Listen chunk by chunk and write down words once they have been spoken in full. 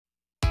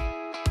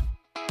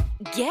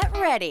Get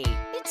ready.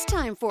 It's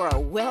time for a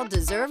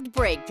well-deserved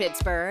break,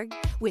 Pittsburgh,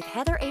 with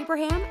Heather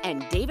Abraham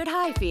and David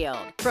Highfield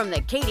from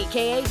the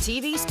KDKA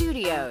TV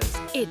studios.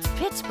 It's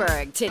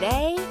Pittsburgh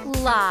Today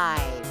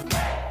Live.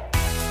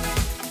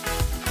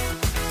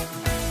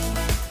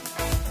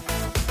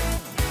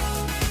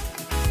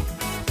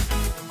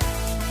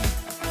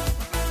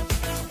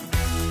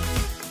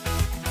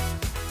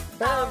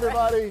 Hey,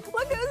 everybody.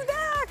 Look who's back.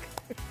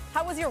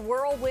 How was your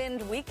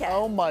whirlwind weekend?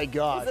 Oh, my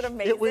gosh. Was it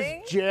amazing? It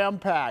was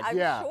jam-packed, I'm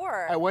yeah.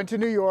 sure. I went to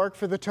New York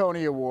for the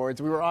Tony Awards.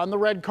 We were on the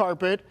red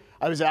carpet.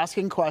 I was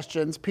asking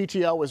questions.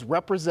 PTL was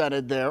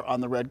represented there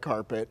on the red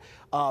carpet,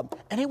 and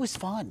it was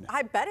fun.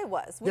 I bet it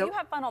was. Well, you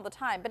have fun all the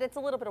time, but it's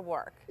a little bit of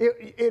work.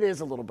 It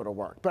is a little bit of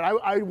work, but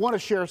I want to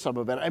share some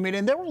of it. I mean,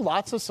 and there were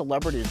lots of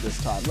celebrities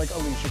this time, like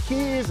Alicia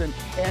Keys and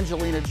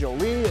Angelina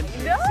Jolie, and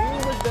Jay-Z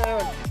was there,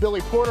 and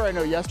Billy Porter. I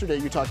know yesterday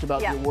you talked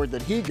about the award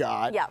that he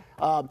got. Yeah.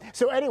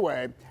 So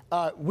anyway,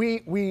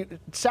 we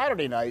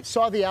Saturday night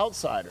saw The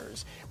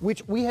Outsiders,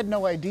 which we had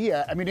no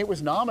idea. I mean, it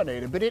was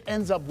nominated, but it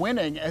ends up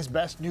winning as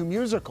Best New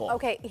Musical.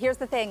 Okay, here's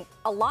the thing.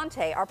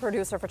 Alante, our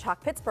producer for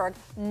Talk Pittsburgh,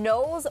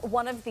 knows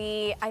one of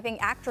the, I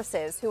think,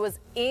 actresses who was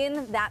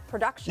in that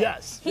production.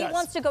 Yes. He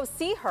wants to go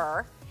see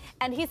her,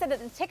 and he said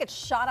that the tickets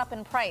shot up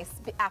in price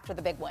after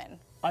the big win.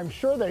 I'm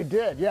sure they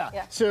did,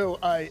 yeah. So,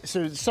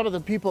 so some of the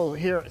people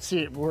here,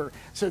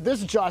 so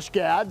this is Josh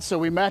Gad. So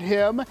we met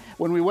him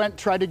when we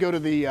tried to go to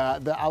the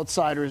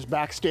Outsiders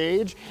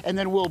backstage, and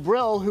then Will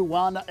Brill, who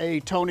won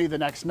a Tony the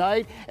next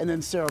night, and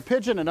then Sarah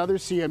Pigeon, another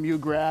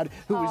CMU grad,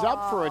 who was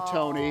up for a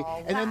Tony,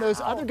 and then those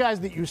other guys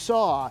that you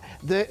saw,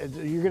 you're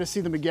going to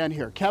see them again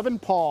here. Kevin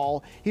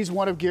Paul, he's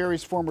one of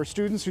Gary's former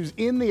students who's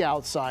in the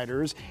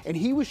Outsiders, and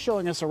he was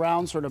showing us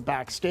around sort of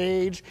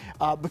backstage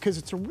because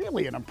it's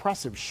really an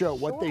impressive show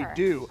what they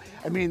do.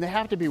 I mean, they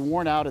have to be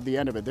worn out at the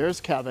end of it.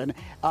 There's Kevin,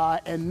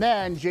 and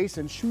then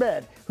Jason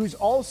Schmidt, who's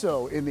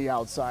also in the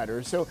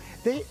Outsiders. So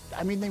they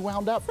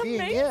wound up being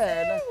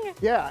in.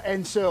 Yeah,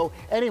 and so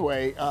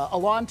anyway,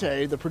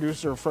 Alante, the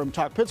producer from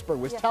Talk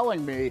Pittsburgh, was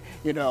telling me,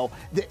 you know,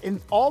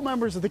 all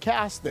members of the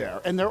cast there,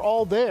 and they're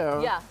all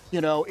there, you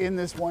know, in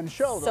this one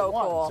show. So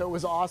cool. So it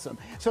was awesome.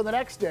 So the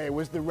next day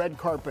was the red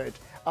carpet.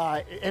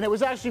 And it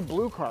was actually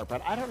blue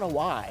carpet. I don't know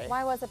why.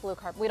 Why was it blue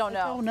carpet? We don't know.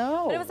 I don't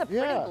know. But it was a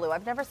pretty blue.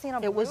 I've never seen a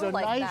blue like that. It was a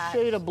nice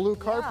shade of blue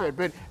carpet.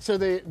 But so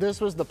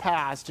this was the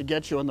pass to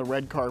get you on the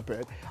red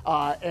carpet.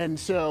 And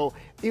so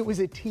it was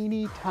a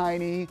teeny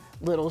tiny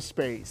little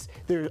space.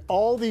 There's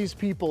all these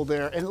people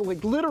there, and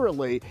like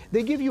literally,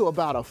 they give you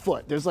about a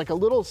foot. There's like a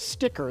little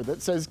sticker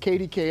that says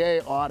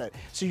KDKA on it.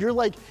 So you're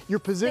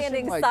positioned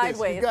standing like sideways.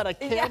 This. You've got a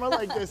camera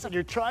like this, and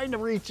you're trying to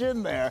reach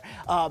in there.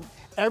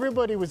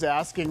 Everybody was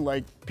asking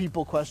like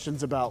people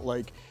questions about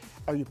like,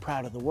 are you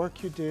proud of the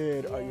work you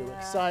did? Are you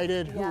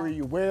excited? Who are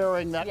you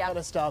wearing? That kind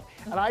of stuff.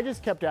 And I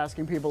just kept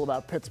asking people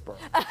about Pittsburgh.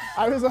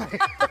 I was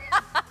like,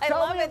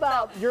 tell me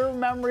about your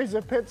memories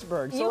of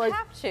Pittsburgh. So you like,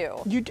 have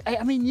to.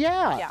 I mean,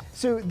 yeah.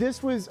 So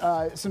this was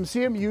some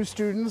CMU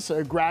students,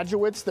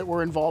 graduates that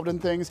were involved in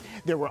things.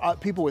 There were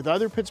people with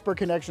other Pittsburgh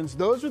connections.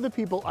 Those are the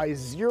people I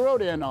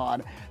zeroed in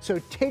on. So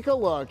take a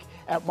look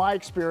at my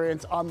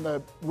experience on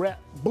the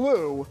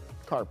blue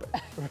carpet.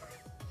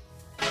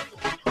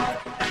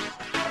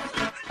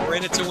 We're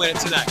in it to win it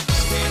tonight.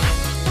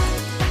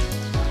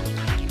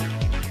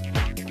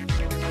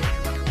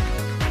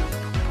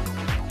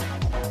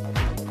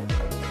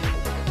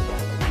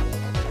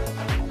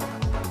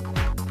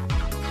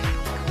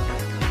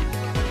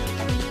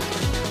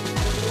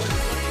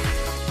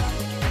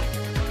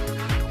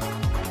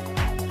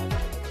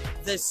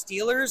 The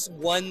Steelers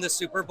won the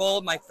Super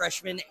Bowl my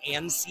freshman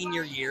and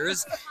senior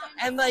years,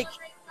 and like,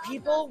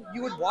 people,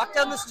 you would walk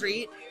down the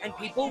street and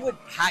people would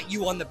pat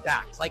you on the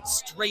back, like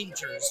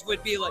strangers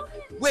would be like,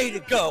 way to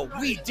go,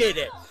 we did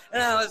it.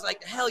 And I was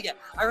like, hell yeah.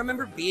 I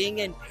remember being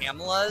in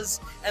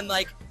Pamela's and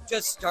like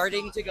just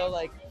starting to go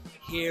like,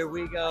 here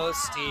we go,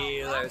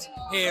 Steelers,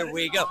 here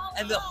we go.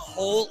 And the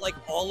whole, like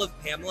all of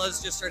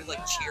Pamela's just started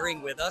like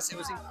cheering with us. It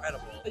was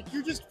incredible.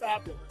 You're just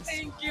fabulous.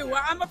 Thank you.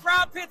 Well, I'm a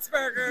proud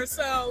Pittsburgher,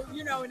 so,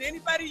 you know, and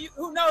anybody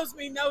who knows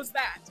me knows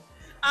that.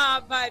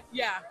 But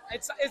yeah,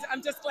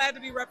 I'm just glad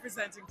to be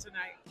representing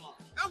tonight.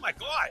 Oh my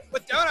God,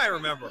 what don't I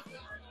remember?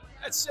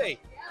 Let's see.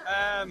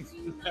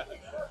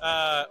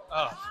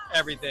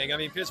 Everything. I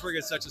mean, Pittsburgh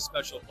is such a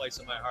special place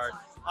in my heart.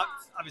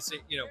 Obviously,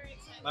 you know,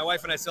 my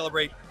wife and I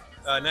celebrate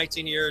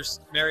 19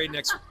 years married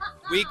next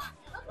week.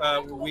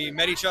 We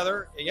met each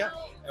other,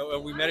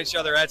 we met each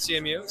other at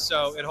CMU,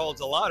 so it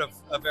holds a lot of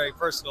very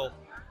personal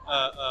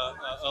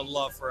a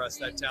love for us,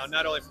 that town,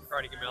 not only from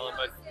Carnegie Mellon,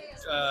 but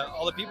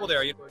all the people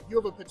there. You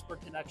have a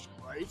Pittsburgh connection,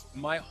 right?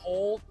 My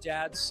whole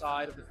dad's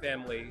side of the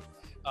family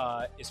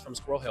is from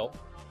Squirrel Hill.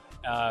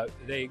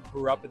 They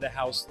grew up at the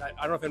house. I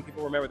don't know if any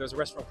people remember. There's a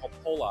restaurant called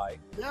Poli.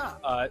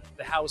 Yeah.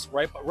 The house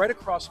right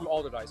across from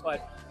Alderdice.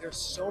 But there's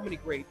so many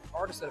great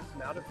artists that have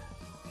come out of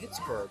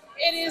Pittsburgh.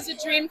 It is a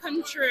dream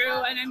come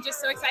true, and I'm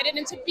just so excited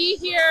and to be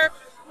here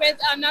with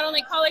not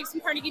only colleagues from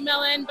Carnegie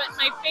Mellon, but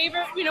my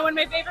favorite, one of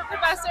my favorite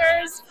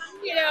professors,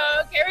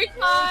 Gary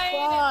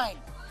Klein.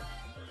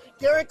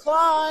 Gary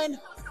Klein.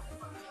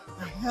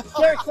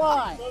 Gary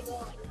Klein.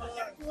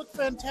 You look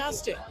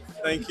fantastic.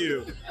 Thank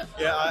you.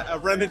 Yeah, I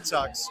rented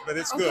tux, but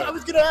it's good. I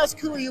was going to ask,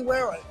 who are you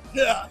wearing?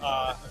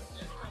 Yeah.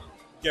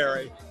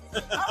 Gary.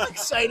 How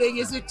exciting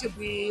is it to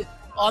be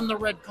on the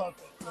red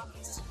carpet?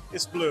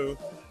 It's blue,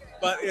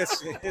 but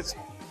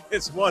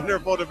it's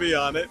wonderful to be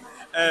on it,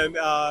 and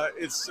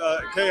it's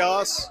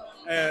chaos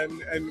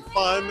and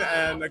fun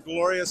and a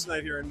glorious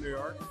night here in New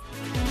York.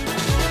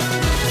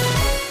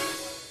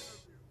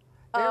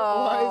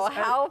 Oh,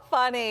 how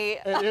funny.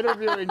 And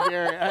interviewing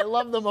Gary. I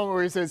love the moment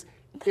where he says,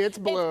 it's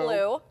blue. It's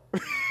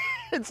blue.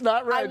 It's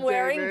not red, I'm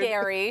wearing David.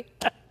 Gary.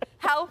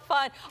 How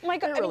fun. Oh my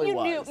God, It really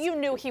you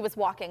knew he was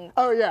walking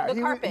the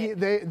carpet.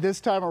 this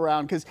time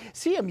around, because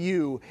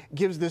CMU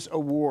gives this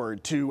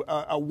award to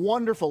a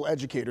wonderful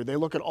educator. They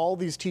look at all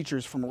these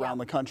teachers from around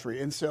the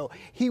country. And so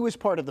he was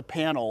part of the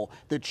panel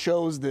that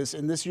chose this.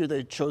 And this year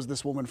they chose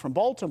this woman from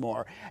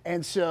Baltimore.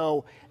 And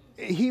so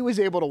he was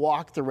able to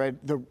walk the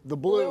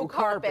blue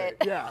carpet.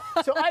 Yeah.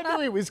 So I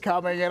knew he was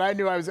coming, and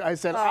I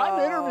said,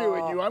 I'm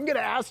interviewing you. I'm going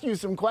to ask you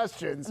some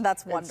questions.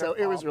 That's wonderful. wonderful.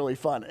 So it was really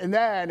fun. And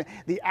then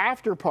the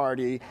after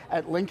party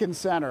at Lincoln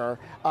Center,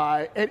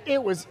 and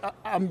it was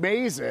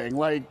amazing.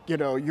 Like, you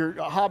know,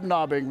 you're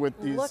hobnobbing with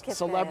these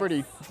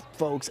celebrity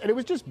folks, and it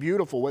was just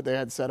beautiful what they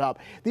had set up.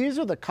 These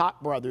are the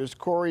Cott brothers,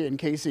 Corey and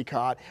Casey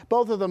Cott.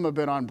 Both of them have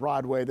been on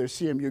Broadway. They're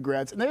CMU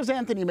grads. And there's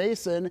Anthony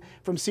Mason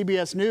from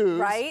CBS News.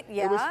 Right,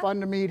 yeah. It was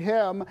fun to meet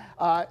him.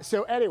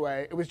 So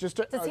anyway, it was just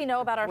a Does he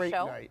know about our great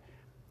show? night.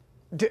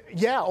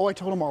 Yeah, I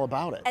told him all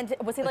about it. And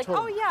was he like,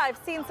 oh yeah, I've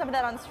seen some of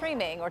that on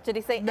streaming, or did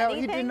he say No,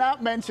 anything? he did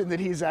not mention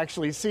that he's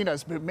actually seen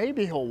us, but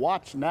maybe he'll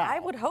watch now. I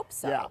would hope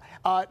so.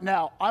 Yeah.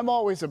 Now, I'm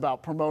always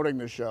about promoting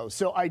the show,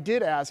 so I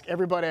did ask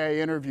everybody I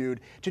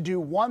interviewed to do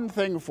one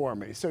thing for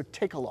me, so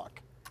take a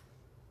look.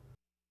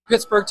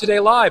 Pittsburgh Today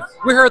Live.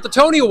 We're here at the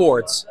Tony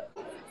Awards.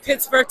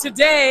 Pittsburgh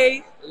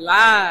Today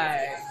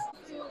Live.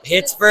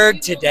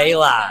 Pittsburgh Today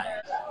Live.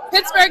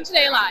 Pittsburgh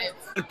Today Live.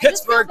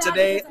 Pittsburgh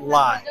Today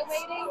Live.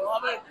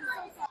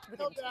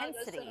 With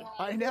intensity.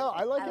 I know.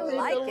 I like how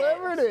like he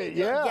delivered it.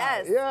 Yeah.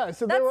 Yes. Yeah.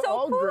 So they That's were so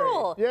all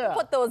cool. great. Yeah.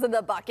 Put those in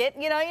the bucket.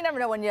 You know, you never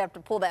know when you have to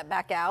pull that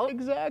back out.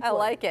 Exactly. I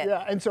like it.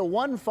 Yeah. And so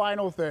one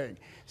final thing.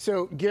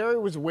 So Gary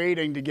was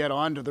waiting to get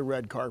onto the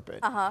red carpet.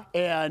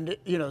 And,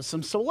 you know,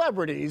 some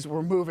celebrities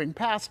were moving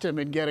past him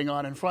and getting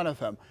on in front of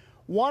him.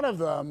 One of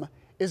them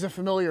is a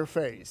familiar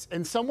face,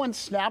 and someone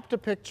snapped a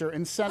picture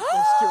and sent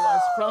this to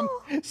us from.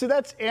 So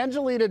that's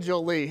Angelina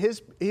Jolie.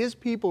 His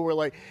people were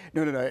like,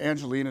 no,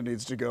 Angelina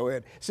needs to go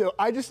in. So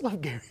I just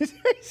love Gary's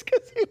face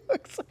because he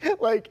looks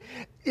like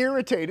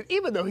irritated,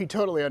 even though he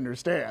totally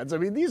understands. I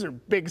mean, these are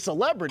big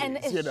celebrities,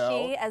 And is you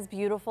know. she as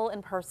beautiful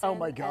in person? Oh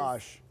my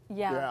gosh.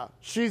 Yeah,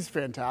 she's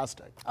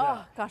fantastic.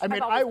 Oh, gosh, I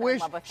mean, I've I always been in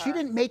wish love with she her.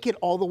 didn't make it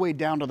all the way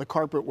down to the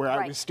carpet where I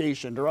Right. was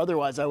stationed, or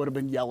otherwise I would have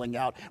been yelling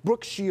out.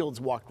 Brooke Shields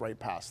walked right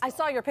past. I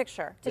saw your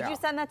picture. Did Yeah. you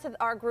send that to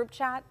our group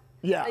chat?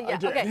 Yeah, I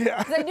did. Okay.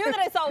 Yeah. 'Cause I knew that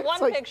I saw one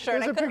It's like, picture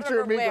and I there's a couldn't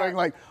picture of me remember where.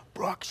 going like,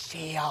 Brooke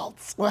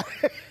Shields.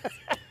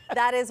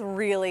 That is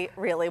really,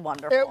 really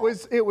wonderful. It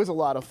was a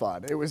lot of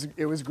fun. It was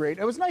great.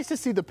 It was nice to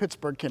see the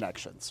Pittsburgh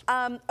connections.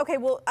 Okay,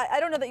 well,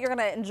 I don't know that you're going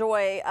to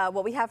enjoy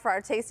what we have for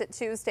our Taste It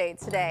Tuesday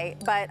today,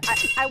 but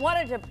I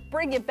wanted to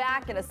bring you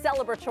back in a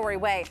celebratory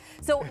way.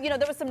 So, you know,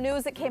 there was some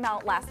news that came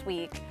out last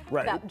week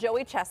about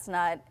Joey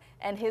Chestnut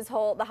and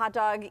the hot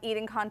dog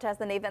eating contest,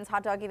 the Nathan's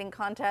hot dog eating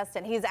contest,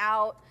 and he's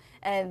out.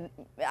 And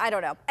I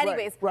don't know.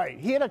 Anyways. Right.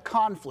 He had a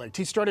conflict.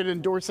 He started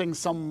endorsing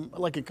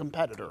like a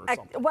competitor or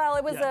something. Well,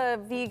 it was a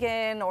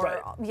vegan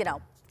or, you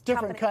know.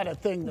 Different kind of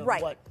thing than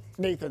what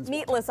Nathan's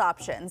meatless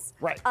options.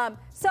 Right.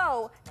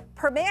 So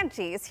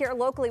Permante's here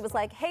locally was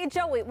like, hey,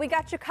 Joey, we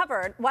got you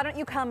covered. Why don't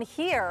you come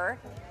here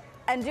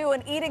and do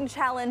an eating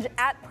challenge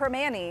at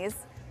Permante's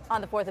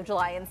on the 4th of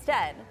July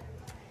instead?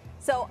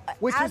 So,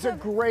 which is a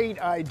great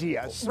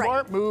idea.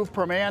 Smart move,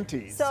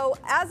 Permante's. So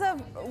as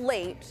of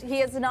late, he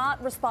has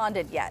not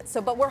responded yet.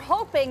 So, but we're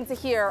hoping to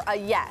hear a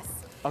yes.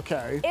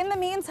 Okay. In the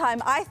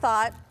meantime, I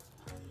thought,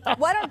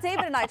 why don't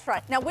David and I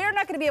try? Now, we're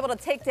not going to be able to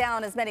take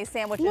down as many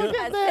sandwiches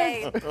as,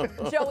 say,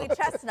 Joey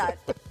Chestnut.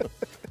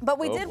 But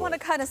we did want to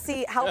kind of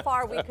see how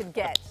far we could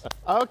get.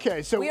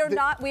 Okay, so we have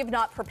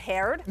not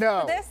prepared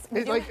for this.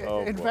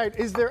 In fact,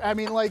 is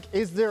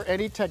there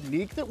any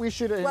technique that we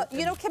should? Well,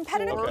 you know,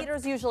 competitive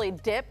eaters usually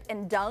dip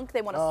and dunk.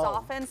 They want to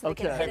soften so they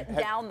can sit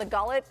down the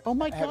gullet. Oh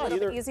my God, a little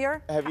bit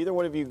easier. Have either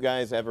one of you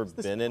guys ever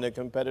been in a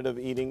competitive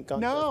eating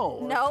contest?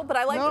 No, but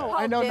I like to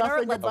call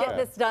dinner. Let's get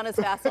this done as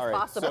fast as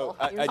possible.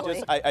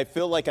 So I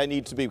feel like I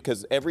need to be,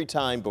 because every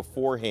time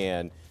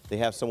beforehand they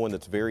have someone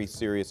that's very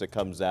serious that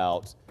comes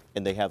out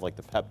and they have like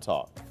the pep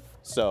talk.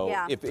 So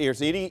if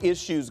there's any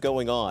issues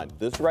going on,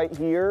 this right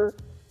here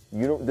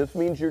You don't. This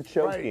means you're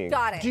choking. Right.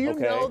 Got it. Do you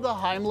know the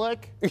Heimlich?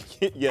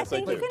 Yes, I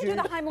think do. you can do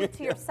the Heimlich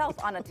to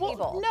yourself on a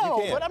table. No,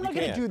 You can, but I'm not you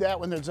going to can. do that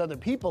when there's other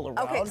people around.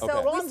 Okay,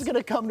 so Ron's going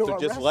to come to So our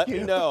just rescue. let me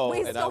know, We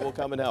and I still- will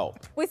come and help.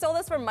 We stole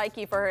this from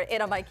Mikey for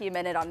In a Mikey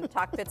Minute on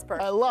Talk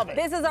Pittsburgh. I love it.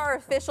 This is our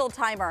official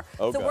timer.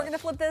 Oh, so we're gosh. going to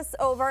flip this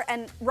over,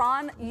 and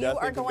Ron, you Nothing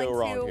are can going go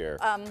wrong to. here.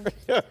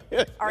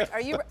 Are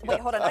you? Wait,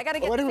 hold on. I got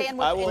to get What the do we-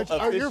 sandwich. I will in here.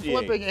 Oh, you're officiate.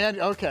 flipping and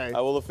okay.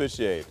 I will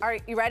officiate. All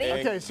right, you ready?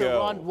 And Okay, so go.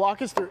 Ron,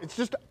 walk us through. It's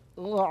just.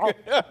 I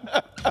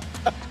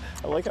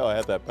like how I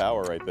had that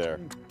power right there.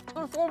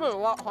 How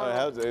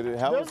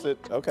is it?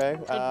 Okay.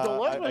 delicious, I have to I'll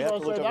look say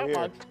over that here.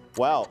 much.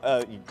 Wow,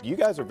 you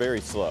guys are very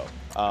slow.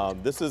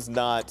 This is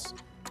not.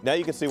 Now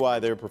you can see why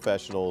they're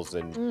professionals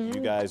and you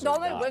guys Don't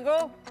are they not.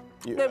 wiggle?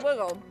 You- They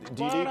wiggle.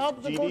 Do you Well, it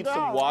helps it go need some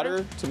down,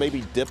 water to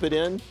maybe dip it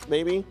in?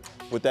 Maybe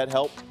would that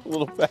help a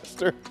little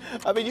faster?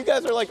 I mean, you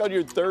guys are like on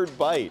your third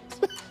bite.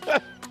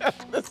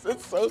 This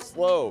is so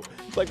slow.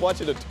 It's like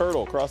watching a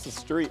turtle cross the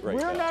street right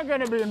We're now. not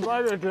going to be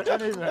invited to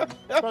anything.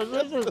 But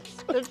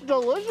it's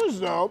delicious,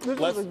 though. This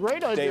is a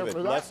great idea David,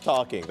 for that. less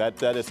talking.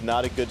 That is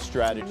not a good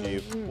strategy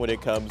when it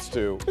comes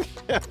to.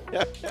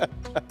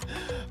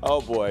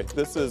 Oh boy,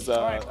 this is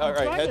all right, I'm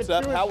right. trying to Heads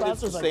up. chew as How is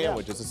fast the as I can.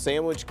 sandwich? Is the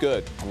sandwich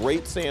good?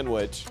 Great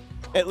sandwich.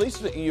 At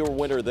least you're a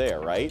winner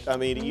there, right? I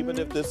mean, even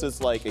if this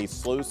is like a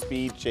slow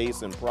speed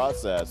chase and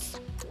process.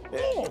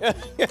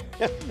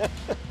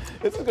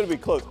 This is going to be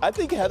close. I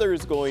think Heather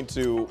is going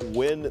to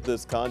win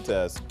this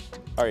contest.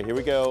 All right, here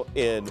we go.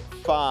 In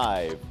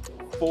 5,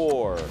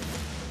 4,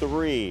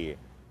 3,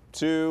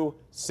 2,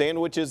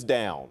 sandwiches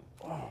down.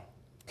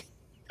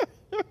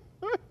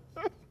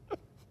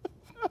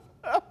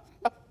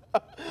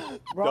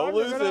 Ron, Don't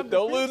you're lose gonna have it. to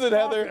Don't keep lose it,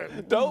 Heather.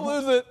 talking. Don't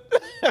lose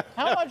it.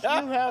 How much do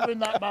you have in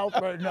that mouth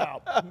right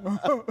now?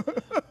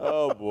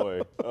 Oh,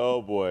 boy.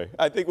 Oh, boy.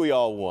 I think we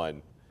all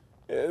won.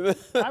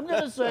 I'm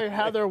going to say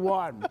Heather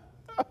won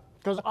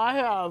because I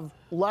have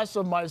less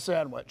of my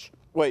sandwich.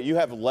 Wait, you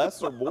have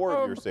less or more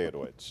of your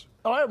sandwich?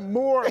 I have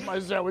more of my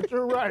sandwich.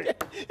 You're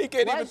right. He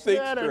can't even Less think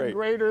than and straight.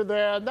 greater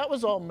than. That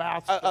was all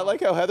math. I stuff.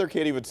 like how Heather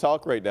can't even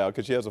talk right now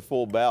because she has a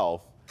full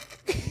mouth.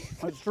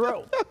 It's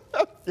true.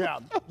 Yeah.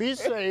 Be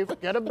safe.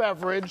 Get a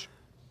beverage.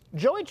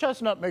 Joey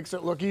Chestnut makes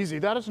it look easy.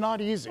 That is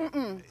not easy.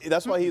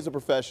 That's why he's a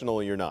professional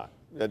and you're not.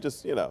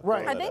 Just, you know.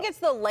 Right. I think it's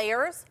the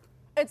layers.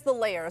 It's the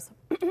layers.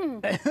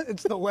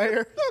 It's the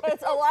layer.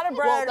 It's a lot of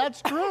Well, bread.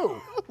 that's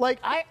true. Like,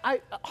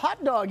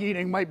 hot dog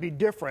eating might be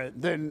different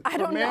than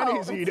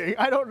mayonnaise eating.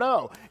 I don't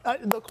know.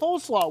 The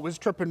coleslaw was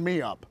tripping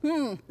me up.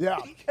 Yeah.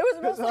 It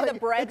was mostly the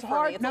bread It's for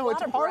hard. me. It's a no, lot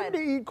it's of hard bread. to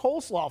eat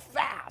coleslaw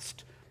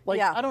fast. Like,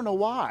 Yeah. I don't know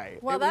why.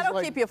 Well, It was that'll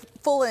like- keep you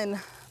full in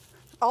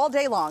all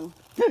day long.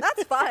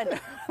 That's fun.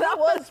 That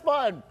was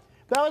fun.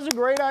 That was a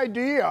great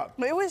idea.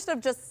 We should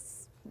have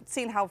just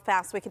seen how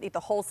fast we could eat the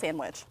whole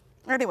sandwich.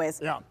 Anyways.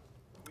 Yeah.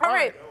 All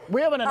right.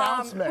 We have an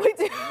announcement. We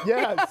do. Yes. We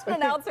have an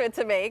announcement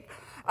to make.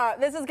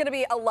 This is going to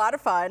be a lot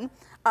of fun.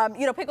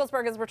 You know,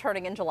 Picklesburg is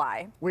returning in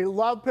July. We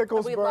love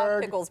Picklesburg. We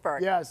love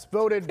Picklesburg. Yes,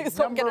 voted Please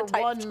don't get number a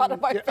tight one. shot of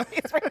my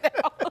face right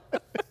now.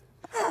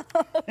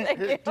 Thank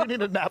you. Do you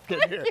need a napkin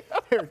here?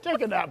 Here,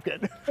 take a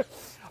napkin.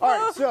 All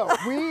right, so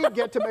we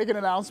get to make an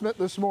announcement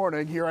this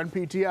morning here on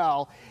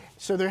PTL.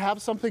 So they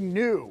have something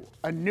new,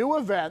 a new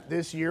event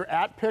this year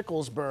at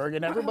Picklesburg,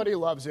 and everybody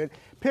loves it.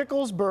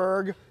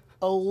 Picklesburg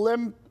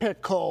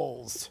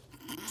Olympicals.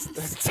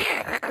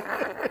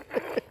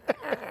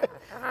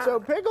 So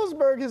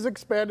Picklesburg has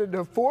expanded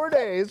to 4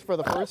 days for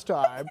the first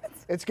time.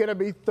 It's going to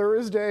be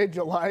Thursday,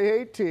 July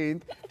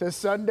 18th to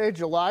Sunday,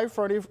 July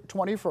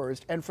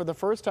 21st. And for the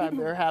first time,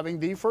 they're having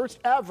the first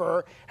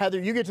ever. Heather,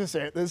 you get to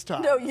say it this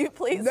time. No, you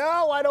please.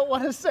 No, I don't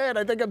want to say it.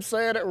 I think I'm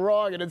saying it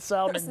wrong and it's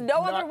sounding There's no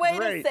other not way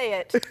great. to say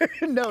it.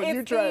 No,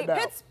 you try it now.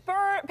 It's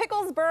the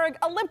Picklesburg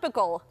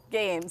Olympical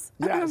Games.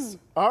 Yes.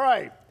 All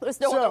right. There's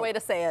no other way to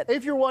say it.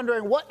 If you're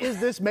wondering, what is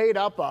this made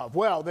up of?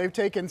 Well, they've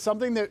taken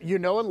something that you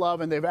know and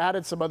love and they've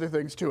added some other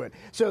things to it.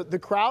 So the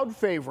crowd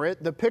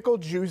favorite, the pickle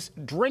juice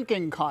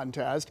drinking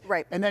contest,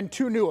 right, and then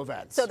 2 new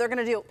events. So they're going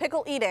to do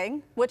pickle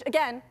eating, which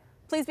again,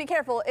 please be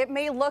careful. It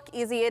may look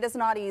easy. It is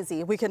not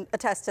easy. We can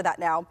attest to that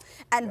now.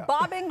 And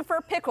bobbing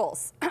for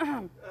pickles.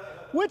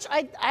 Which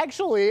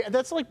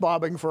that's like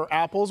bobbing for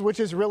apples, which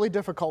is really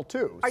difficult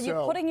too. Are you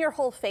putting your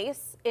whole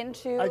face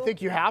into? I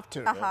think you have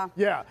to. Uh-huh.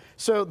 Yeah.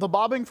 So the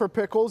bobbing for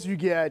pickles, you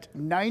get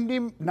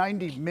 90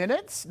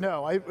 minutes.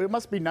 No, it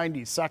must be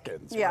 90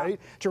 seconds, Yeah. right?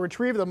 To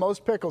retrieve the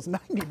most pickles,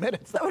 90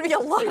 minutes. That would be a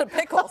lot of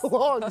pickles. A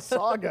long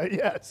saga,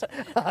 yes.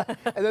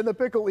 And then the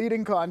pickle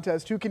eating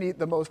contest, who can eat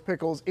the most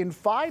pickles in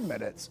 5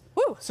 minutes?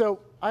 Woo. So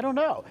I don't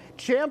know.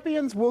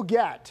 Champions will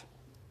get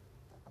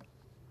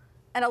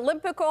an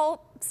Olympical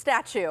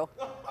statue.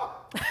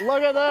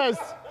 Look at this.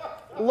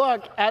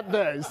 Look at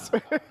this.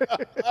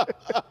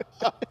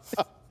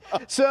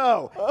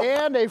 So,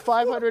 and a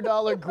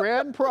 $500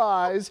 grand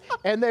prize,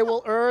 and they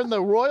will earn the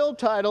royal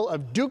title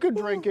of Duke of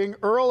Drinking,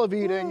 Earl of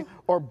Eating,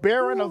 or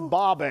Baron of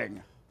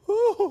Bobbing.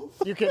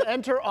 You can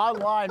enter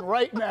online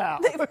right now.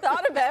 They've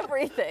thought of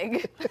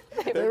everything.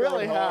 They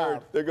really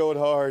have. They're going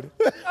hard.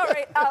 All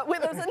right,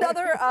 there's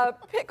another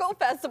pickle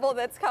festival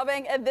that's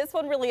coming, and this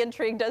one really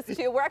intrigued us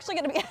too. We're actually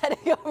going to be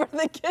heading over to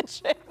the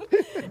kitchen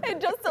in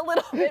just a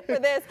little bit for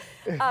this.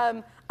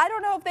 I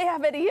don't know if they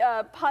have any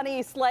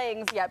punny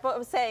sayings yet,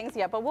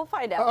 but we'll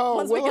find out. Oh,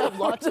 once we'll we get have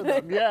lots of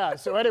them. Yeah.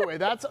 So anyway,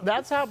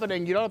 that's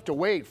happening. You don't have to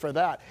wait for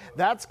that.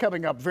 That's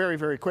coming up very,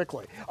 very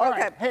quickly. All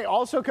right. Hey,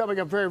 also coming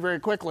up very, very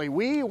quickly,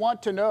 we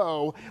want to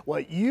know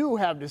what you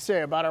have to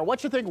say about our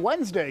What You Think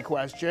Wednesday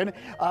question.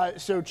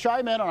 So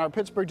chime in on our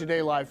Pittsburgh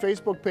Today Live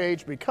Facebook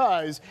page,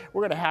 because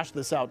we're going to hash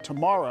this out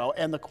tomorrow.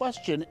 And the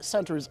question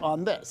centers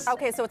on this.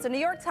 Okay, so it's a New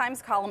York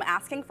Times column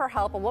asking for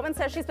help. A woman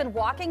says she's been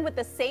walking with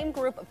the same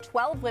group of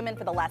 12 women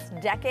for the last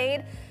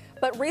decade.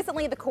 But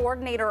recently, the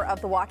coordinator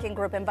of the walking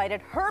group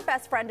invited her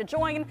best friend to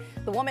join.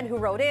 The woman who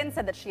wrote in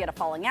said that she had a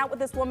falling out with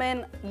this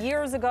woman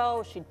years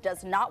ago. She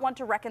does not want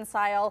to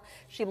reconcile.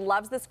 She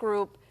loves this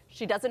group.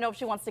 She doesn't know if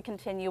she wants to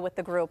continue with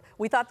the group.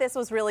 We thought this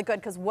was really good,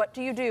 because what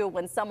do you do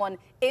when someone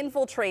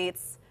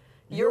infiltrates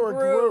your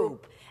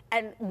group?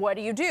 And what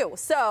do you do?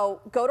 So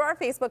go to our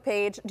Facebook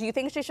page. Do you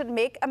think she should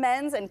make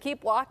amends and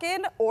keep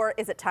walking, or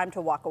is it time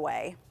to walk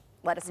away?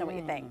 Let us know what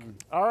you think.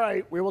 All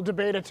right, we will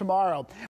debate it tomorrow.